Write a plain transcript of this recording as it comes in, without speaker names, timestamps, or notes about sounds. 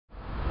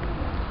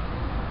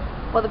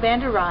Well, the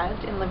band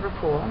arrived in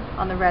Liverpool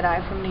on the red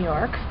eye from New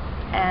York,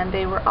 and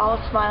they were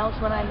all smiles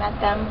when I met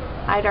them.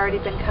 I'd already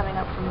been coming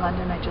up from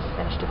London. I just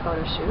finished a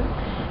photo shoot,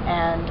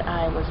 and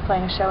I was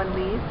playing a show in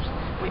Leeds.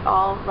 We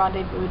all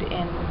rendezvoused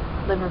in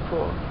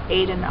Liverpool.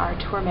 Aidan, our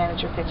tour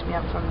manager, picked me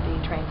up from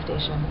the train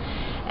station,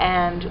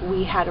 and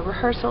we had a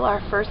rehearsal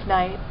our first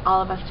night.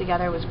 All of us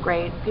together. It was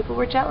great. People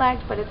were jet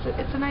lagged, but it's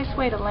a nice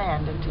way to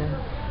land and to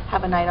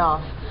have a night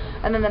off.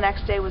 And then the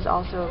next day was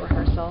also a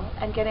rehearsal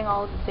and getting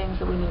all of the things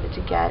that we needed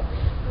to get.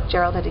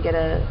 Gerald had to get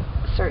a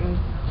certain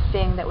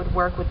thing that would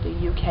work with the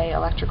UK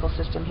electrical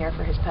system here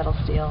for his pedal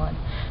steel, and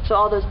so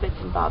all those bits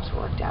and bobs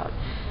worked out.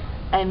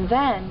 And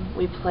then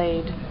we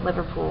played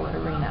Liverpool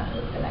Arena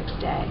the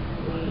next day.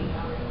 We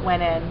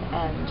went in,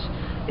 and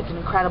it's an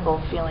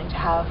incredible feeling to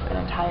have an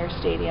entire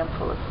stadium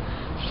full of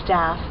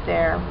staff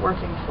there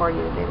working for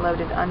you. They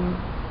loaded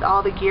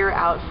all the gear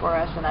out for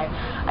us, and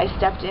I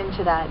stepped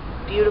into that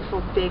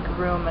beautiful big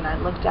room and I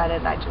looked at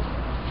it and I just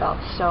felt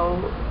so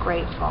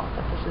grateful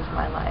that this is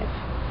my life.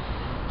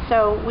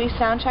 So we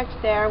sound checked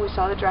there, we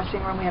saw the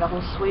dressing room, we had a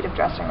whole suite of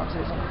dressing rooms,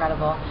 it was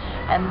incredible.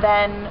 And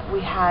then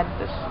we had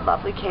this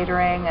lovely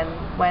catering and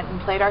went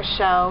and played our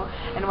show,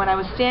 and when I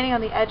was standing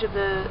on the edge of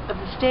the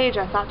stage,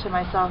 I thought to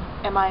myself,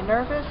 am I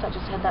nervous? I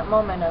just had that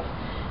moment of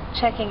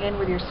checking in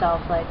with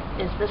yourself, like,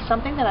 is this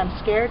something that I'm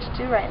scared to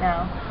do right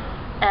now?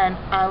 And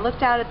I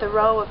looked out at the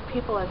row of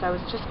people as I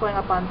was just going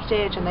up on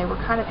stage, and they were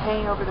kind of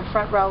hanging over the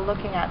front row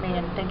looking at me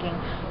and thinking,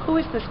 who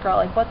is this girl?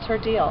 Like, what's her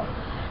deal?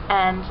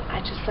 And I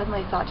just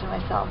suddenly thought to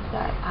myself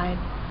that I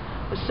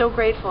was so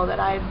grateful that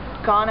I'd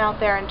gone out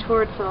there and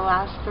toured for the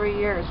last 3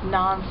 years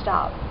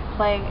non-stop,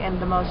 playing in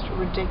the most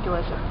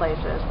ridiculous of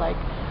places. Like,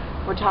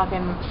 we're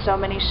talking so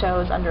many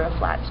shows under a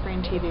flat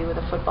screen TV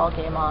with a football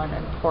game on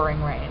and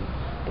pouring rain.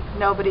 Like,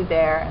 nobody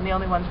there, and the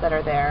only ones that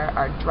are there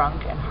are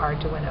drunk and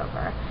hard to win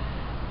over.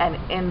 And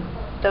in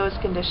those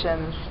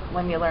conditions,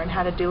 when you learn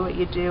how to do what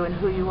you do and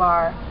who you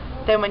are,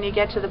 then when you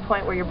get to the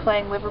point where you're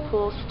playing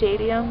Liverpool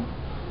Stadium,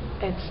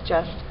 it's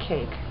just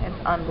cake.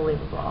 It's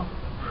unbelievable.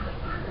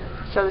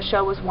 So the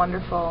show was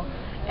wonderful,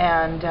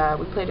 and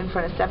we played in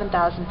front of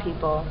 7,000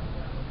 people.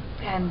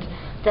 And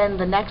then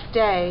the next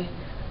day,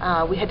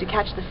 we had to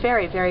catch the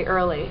ferry very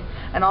early,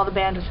 and all the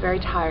band was very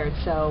tired,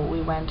 so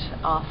we went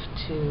off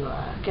to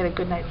get a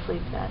good night's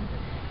sleep then.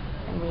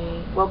 And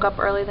we woke up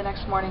early the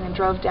next morning and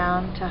drove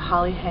down to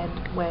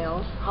Holyhead,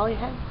 Wales,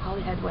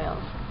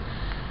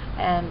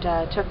 and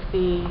took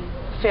the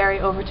ferry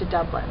over to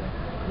Dublin,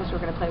 because we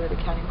were going to play with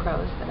the Counting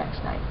Crows the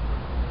next night.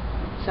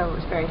 So it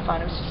was very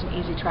fun. It was just an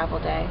easy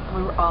travel day. And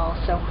we were all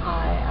so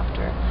high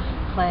after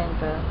playing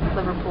the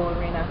Liverpool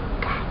Arena.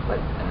 God, what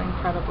an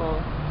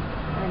incredible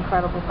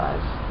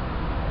buzz.